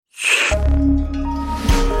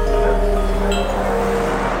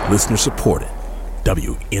Listener supported.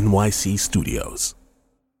 WNYC Studios.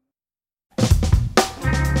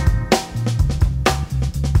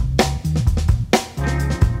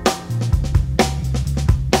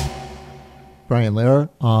 Brian Lehrer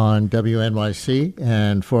on WNYC,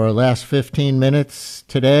 and for our last 15 minutes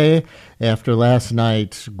today, after last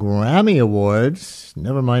night's Grammy Awards,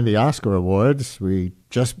 never mind the Oscar Awards, we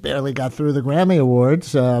just barely got through the Grammy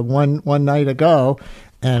Awards one night ago,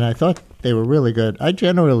 and I thought they were really good. I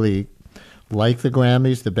generally like the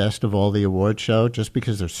Grammys, the best of all the award show, just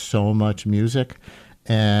because there's so much music,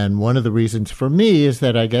 and one of the reasons for me is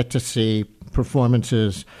that I get to see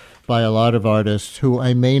performances by a lot of artists who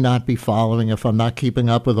I may not be following if I'm not keeping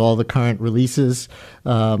up with all the current releases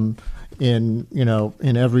in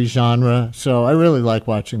every genre. So I really like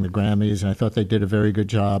watching the Grammys, and I thought they did a very good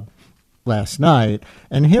job last night.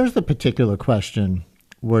 And here's the particular question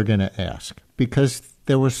we're going to ask, because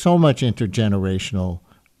there was so much intergenerational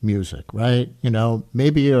music, right?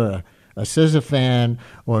 Maybe you're a SZA fan,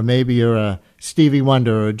 or maybe you're a Stevie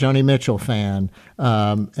Wonder or a Joni Mitchell fan,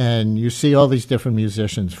 and you see all these different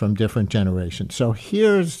musicians from different generations. So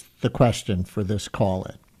here's the question for this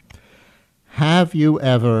call-in. Have you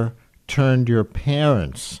ever turned your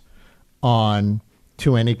parents on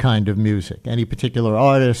to any kind of music, any particular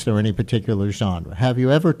artist or any particular genre? Have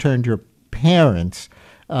you ever turned your parents,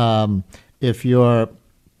 if you're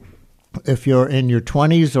in your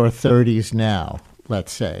 20s or 30s now,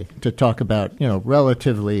 let's say, to talk about,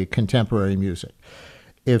 relatively contemporary music.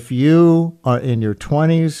 If you are in your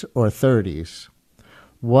 20s or 30s,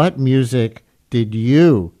 what music did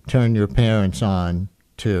you turn your parents on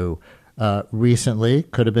to recently?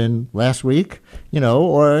 Could have been last week,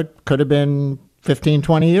 or it could have been 15,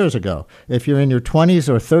 20 years ago. If you're in your 20s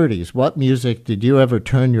or 30s, what music did you ever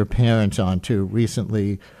turn your parents on to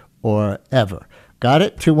recently or ever? Got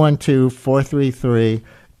it? 212-433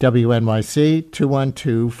 WNYC,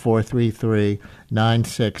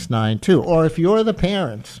 212-433-9692. Or if you're the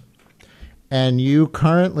parents and you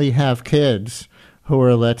currently have kids who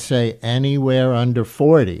are, let's say, anywhere under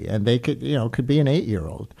 40, and they could be an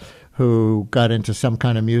 8-year-old who got into some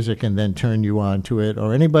kind of music and then turned you on to it,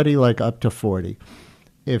 or anybody like up to 40.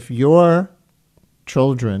 If your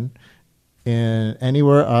children in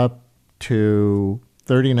anywhere up to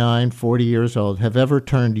 39, 40 years old have ever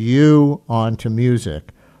turned you on to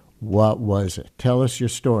music, what was it? Tell us your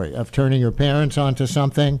story of turning your parents onto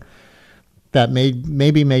something that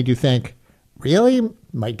maybe made you think, really?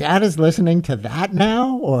 My dad is listening to that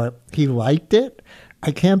now? Or he liked it?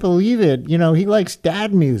 I can't believe it. He likes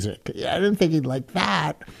dad music. I didn't think he'd like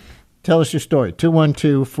that. Tell us your story.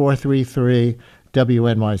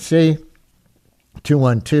 212-433-WNYC,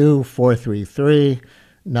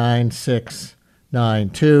 212-433-9692.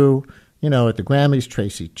 At the Grammys,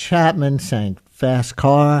 Tracy Chapman sang Fast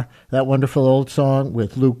Car, that wonderful old song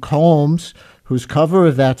with Luke Combs, whose cover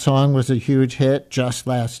of that song was a huge hit just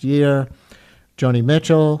last year. Joni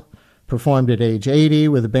Mitchell performed at age 80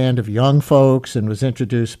 with a band of young folks and was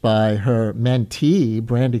introduced by her mentee,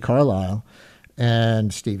 Brandi Carlile.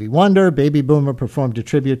 And Stevie Wonder, Baby Boomer, performed a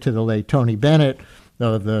tribute to the late Tony Bennett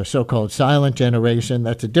of the so-called silent generation.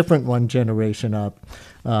 That's a different one generation up.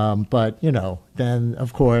 But, then,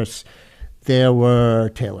 of course, there were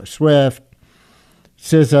Taylor Swift,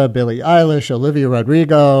 SZA, Billie Eilish, Olivia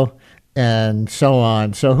Rodrigo, and so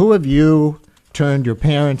on. So who have you turned your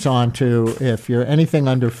parents on to if you're anything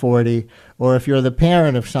under 40, or if you're the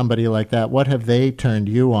parent of somebody like that, what have they turned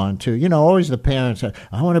you on to? Always the parents say,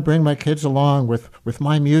 I want to bring my kids along with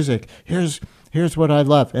my music. Here's what I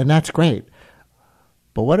love, and that's great.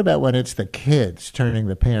 But what about when it's the kids turning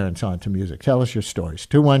the parents on to music? Tell us your stories.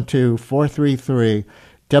 212-433-WNYC,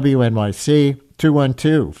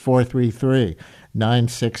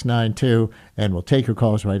 212-433-9692, and we'll take your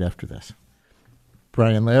calls right after this.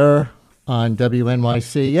 Brian Lehrer on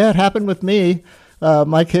WNYC. Yeah, it happened with me.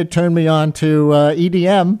 My kid turned me on to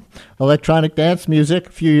EDM, electronic dance music,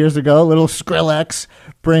 a few years ago. Little Skrillex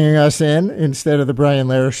bringing us in instead of the Brian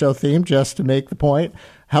Lehrer Show theme, just to make the point.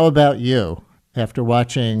 How about you? After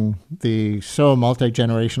watching the so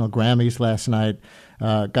multi-generational Grammys last night,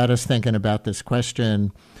 got us thinking about this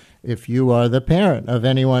question. If you are the parent of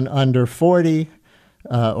anyone under 40,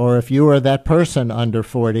 or if you are that person under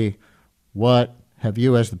 40, what have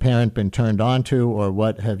you as the parent been turned on to, or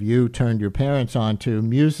what have you turned your parents on to,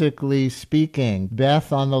 musically speaking?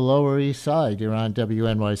 Beth on the Lower East Side, you're on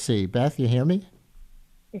WNYC. Beth, you hear me?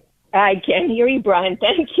 I can hear you, Brian.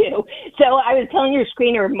 Thank you. So I was telling your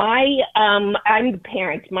screener, I'm the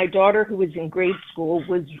parent. My daughter, who was in grade school,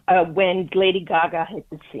 was when Lady Gaga hit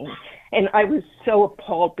the scene. And I was so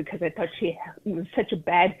appalled because I thought she was such a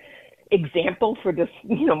bad example for this,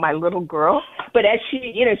 my little girl. But as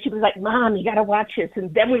she, she was like, Mom, you got to watch this.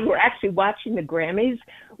 And then we were actually watching the Grammys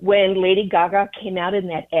when Lady Gaga came out in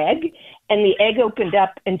that egg, and the egg opened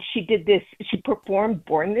up and she performed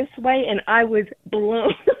Born This Way, and I was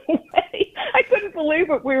blown away. I couldn't believe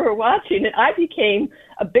what we were watching. And I became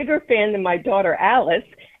a bigger fan than my daughter Alice,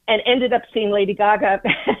 and ended up seeing Lady Gaga at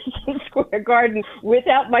Madison Square Garden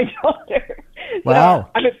without my daughter. Wow. So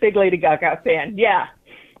I'm a big Lady Gaga fan, yeah.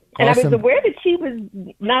 And Awesome. I was aware that she was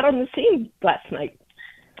not on the scene last night.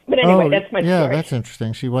 But anyway, that's my story. Yeah, that's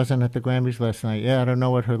interesting. She wasn't at the Grammys last night. Yeah, I don't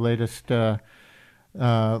know what her latest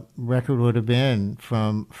record would have been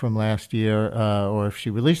from last year, or if she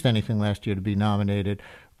released anything last year to be nominated.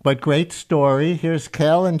 But great story. Here's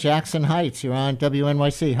Kel in Jackson Heights. You're on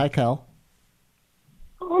WNYC. Hi, Kel.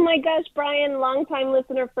 Oh my gosh, Brian, long-time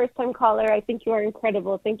listener, first-time caller. I think you are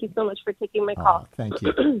incredible. Thank you so much for taking my call. Thank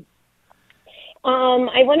you.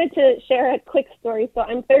 I wanted to share a quick story. So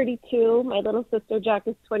I'm 32. My little sister, Jack,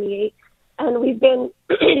 is 28. And we've been,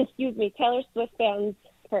 Taylor Swift fans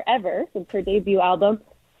forever since her debut album.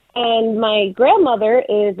 And my grandmother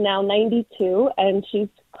is now 92, and she's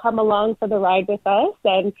come along for the ride with us.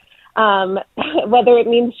 And whether it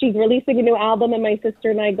means she's releasing a new album and my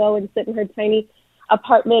sister and I go and sit in her tiny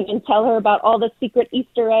apartment and tell her about all the secret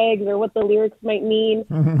Easter eggs or what the lyrics might mean,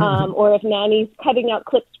 or if Nanny's cutting out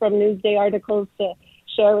clips from Newsday articles to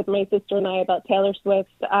share with my sister and I about Taylor Swift.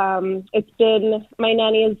 It's been, my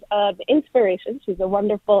Nanny is an inspiration. She's a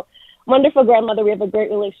wonderful, wonderful grandmother. We have a great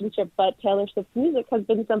relationship, but Taylor Swift's music has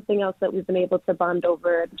been something else that we've been able to bond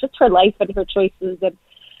over, just her life and her choices. And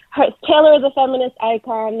Taylor is a feminist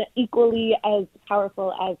icon, equally as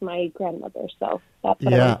powerful as my grandmother. So that's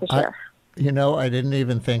what I wanted to share. I didn't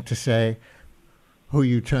even think to say who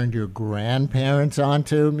you turned your grandparents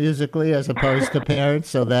onto musically as opposed to parents.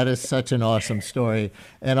 So that is such an awesome story.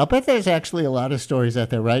 And I'll bet there's actually a lot of stories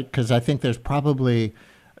out there, right? Because I think there's probably,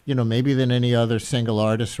 maybe than any other single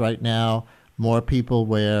artist right now, more people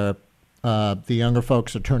where the younger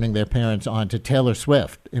folks are turning their parents on to Taylor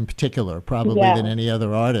Swift in particular, probably than any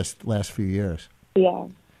other artist last few years. Yeah.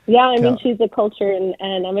 Yeah, I mean, she's a culture,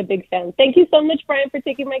 and I'm a big fan. Thank you so much, Brian, for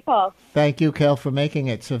taking my call. Thank you, Kel, for making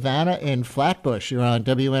it. Savannah in Flatbush, you're on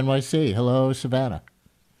WNYC. Hello, Savannah.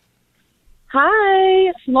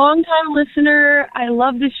 Hi, long-time listener. I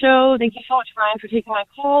love the show. Thank you so much, Brian, for taking my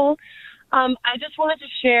call. I just wanted to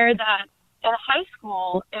share that in high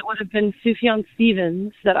school, it would have been Sufjan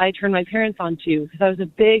Stevens that I turned my parents on to, because I was a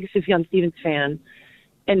big Sufjan Stevens fan,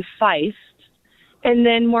 and Feist. And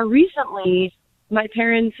then more recently, my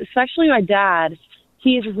parents, especially my dad,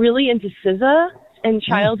 he is really into SZA and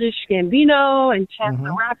Childish Gambino and Chance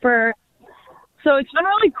the Rapper. So it's been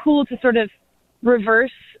really cool to sort of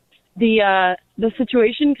reverse the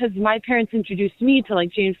situation, because my parents introduced me to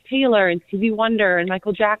like James Taylor and Stevie Wonder and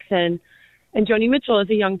Michael Jackson and Joni Mitchell as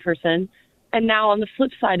a young person. And now on the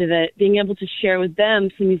flip side of it, being able to share with them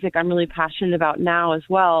some music I'm really passionate about now as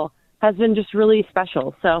well has been just really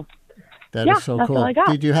special. So that is so cool. All I got.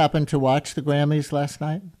 Did you happen to watch the Grammys last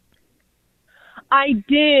night? I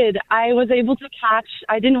did. I was able to catch,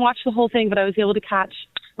 I didn't watch the whole thing, but I was able to catch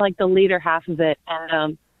like the later half of it.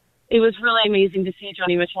 And it was really amazing to see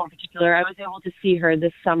Joni Mitchell in particular. I was able to see her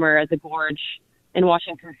this summer at the Gorge in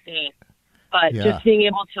Washington State. But just being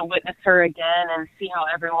able to witness her again and see how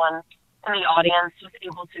everyone in the audience was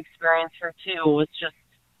able to experience her too was just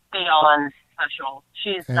beyond special.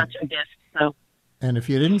 She's such a gift. So. And if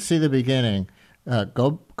you didn't see the beginning,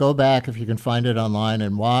 go back if you can find it online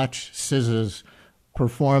and watch SZA's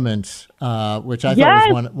performance, which I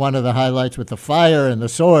thought was one of the highlights, with the fire and the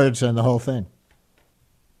swords and the whole thing.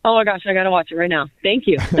 Oh my gosh, I got to watch it right now. Thank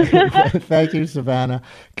you. Thank you, Savannah.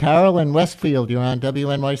 Carol in Westfield, you're on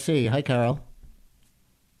WNYC. Hi, Carol.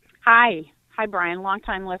 Hi, Brian.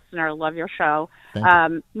 Longtime listener. Love your show.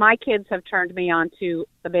 My kids have turned me on to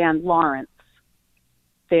the band Lawrence.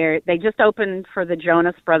 They just opened for the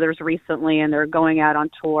Jonas Brothers recently, and they're going out on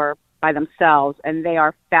tour by themselves, and they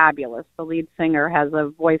are fabulous. The lead singer has a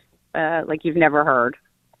voice like you've never heard.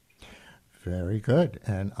 Very good,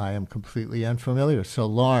 and I am completely unfamiliar. So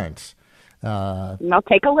Lawrence. I'll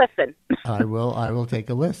take a listen. I will take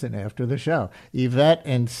a listen after the show. Yvette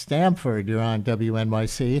in Stamford, you're on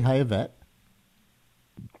WNYC. Hi, Yvette.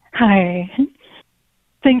 Hi.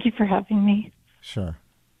 Thank you for having me. Sure.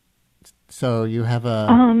 So you have a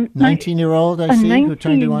 19-year-old, I see, who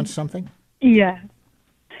turned you on to something? Yeah.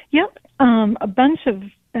 Yep. A bunch of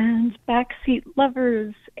bands, Backseat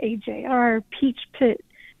Lovers, AJR, Peach Pit,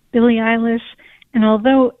 Billie Eilish. And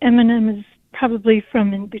although Eminem is probably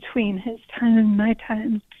from in between his time and my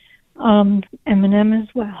time, Eminem as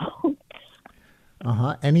well.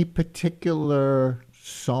 Any particular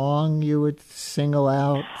song you would single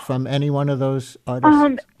out from any one of those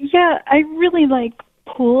artists? Yeah, I really like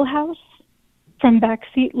Pool House from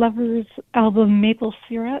Backseat Lovers' album Maple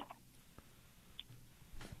Syrup.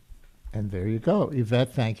 And there you go.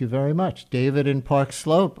 Yvette, thank you very much. David in Park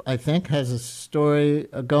Slope, I think, has a story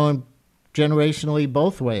going generationally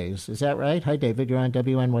both ways. Is that right? Hi, David. You're on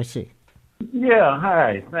WNYC. Yeah,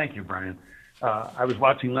 hi. Thank you, Brian. I was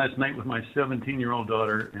watching last night with my 17-year-old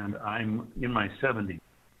daughter, and I'm in my 70s.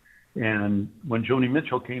 And when Joni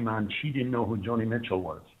Mitchell came on, she didn't know who Joni Mitchell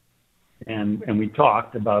was. And we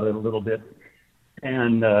talked about it a little bit,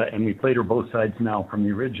 and we played her both sides now from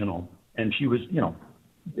the original. And she was,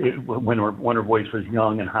 when her voice was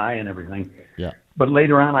young and high and everything. Yeah. But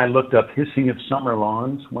later on, I looked up Hissing of Summer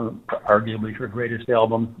Lawns, arguably her greatest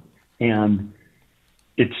album, and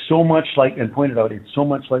it's so much like, and pointed out, it's so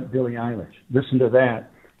much like Billie Eilish. Listen to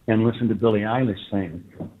that, and listen to Billie Eilish sing,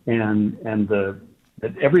 and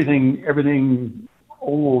that everything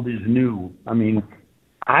old is new. I mean,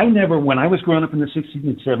 when I was growing up in the 60s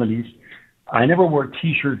and 70s, I never wore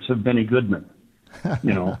T-shirts of Benny Goodman. Of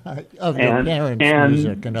your parents'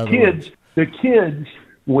 music, in other words. The kids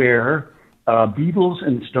wear Beatles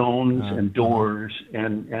and Stones and Doors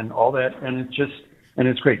and all that, and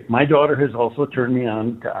it's great. My daughter has also turned me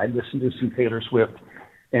on. I listen to some Taylor Swift,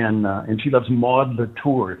 and she loves Maud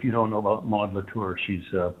Latour. If you don't know about Maud Latour, she's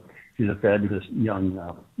a fabulous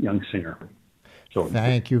young singer. So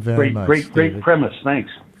thank you very much. Great premise.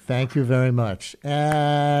 Thanks. Thank you very much.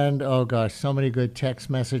 And, oh gosh, so many good text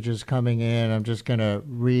messages coming in. I'm just going to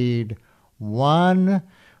read one.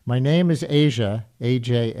 My name is Asia,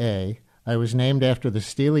 AJA. I was named after the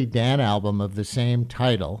Steely Dan album of the same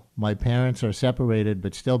title. My parents are separated,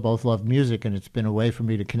 but still both love music, and it's been a way for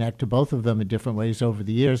me to connect to both of them in different ways over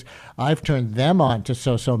the years. I've turned them on to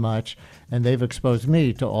so much, and they've exposed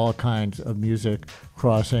me to all kinds of music,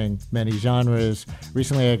 crossing many genres.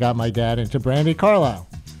 Recently, I got my dad into Brandi Carlile.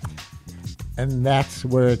 And that's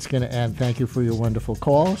where it's going to end. Thank you for your wonderful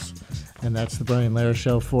calls. And that's the Brian Lehrer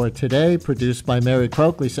Show for today, produced by Mary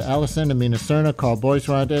Croak, Lisa Allison, Amina Cerna, Carl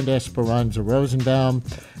Boisrond, and Esperanza Rosenbaum.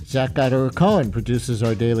 Zach Geider-Cohen produces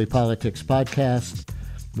our daily politics podcast.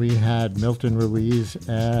 We had Milton Ruiz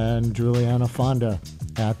and Juliana Fonda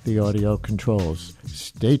at the audio controls.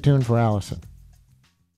 Stay tuned for Allison.